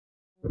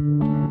I'm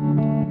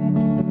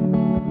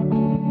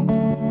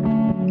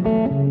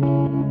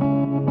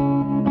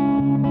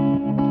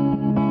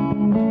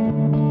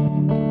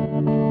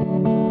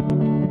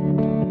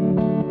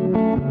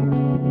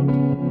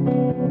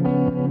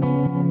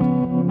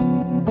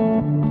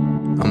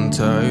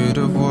tired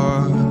of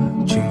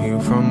watching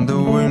you from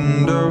the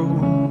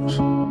windows.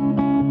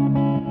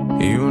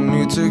 You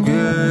need to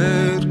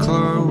get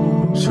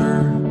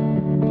closer,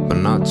 but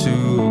not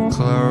too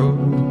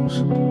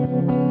close.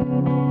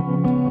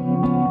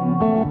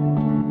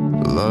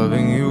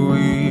 Loving you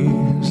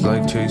is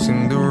like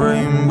chasing the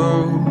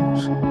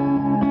rainbows.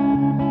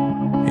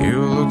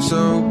 You look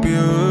so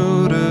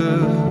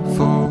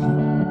beautiful,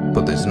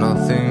 but there's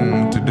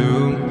nothing to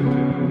do.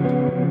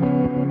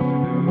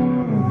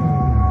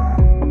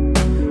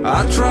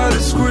 I tried to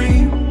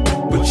scream,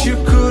 but you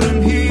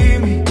couldn't hear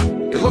me.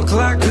 It looked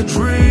like a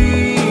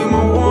dream.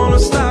 I wanna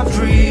stop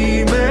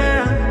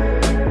dreaming,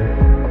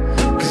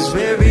 'cause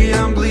baby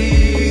I'm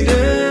bleeding.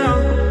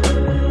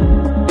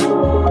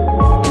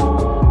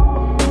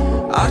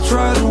 I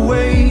tried to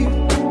wait,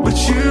 but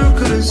you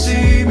couldn't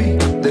see me.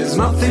 There's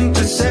nothing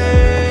to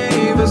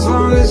save as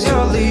long as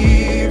you're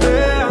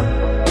leaving,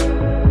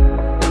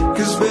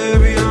 'cause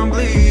baby I'm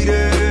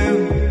bleeding.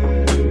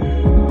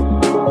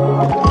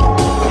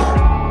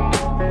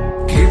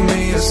 Give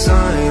me a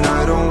sign,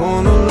 I don't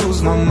wanna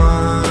lose my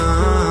mind.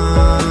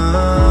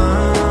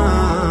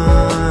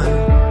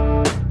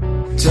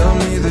 Tell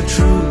me the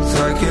truth,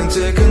 I can't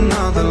take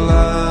another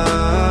lie.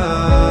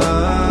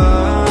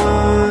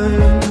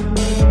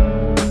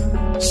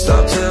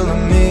 Stop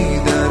telling me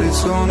that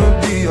it's gonna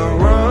be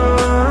alright.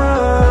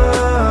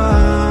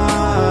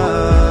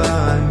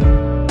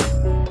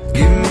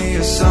 Give me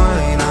a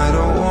sign, I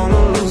don't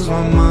wanna lose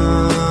my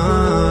mind.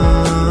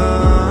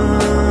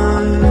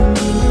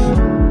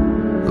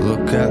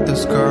 Look at the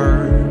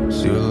scars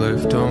you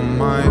left on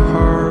my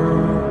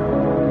heart.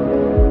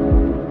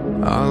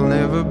 I'll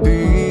never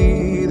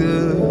be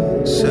the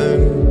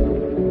same,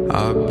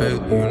 I bet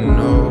you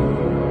know.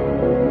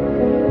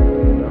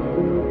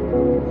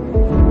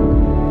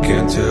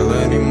 Can't tell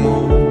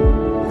anymore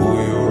who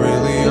you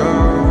really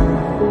are.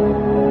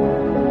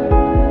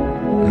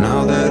 Now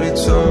that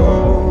it's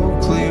all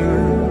clear,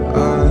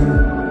 I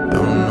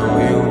don't know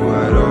you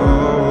at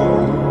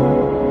all.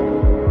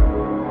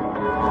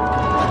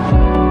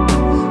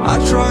 I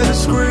tried to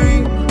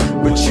scream,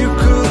 but you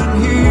couldn't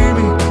hear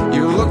me.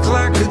 You look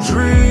like a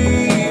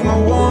dream. I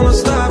wanna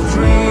stop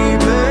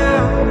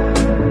dreaming,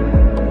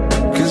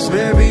 'cause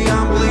baby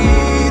I'm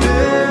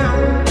bleeding.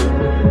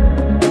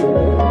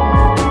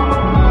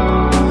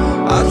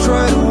 I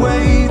tried to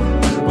wait,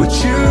 but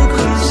you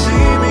couldn't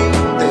see me.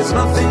 There's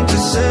nothing to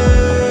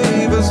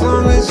save as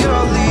long as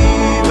you're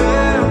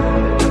leaving,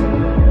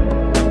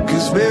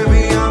 'cause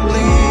baby I'm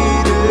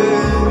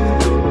bleeding.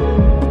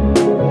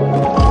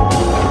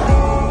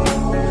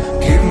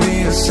 Give me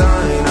a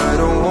sign, I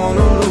don't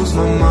wanna lose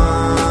my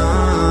mind.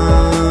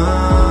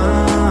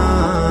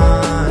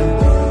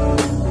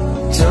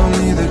 Tell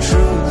me the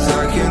truth,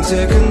 I can't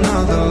take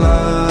another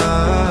lie.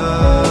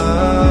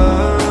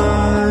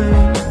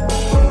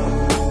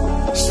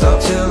 Stop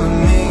telling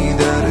me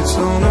that it's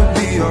gonna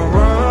be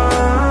alright.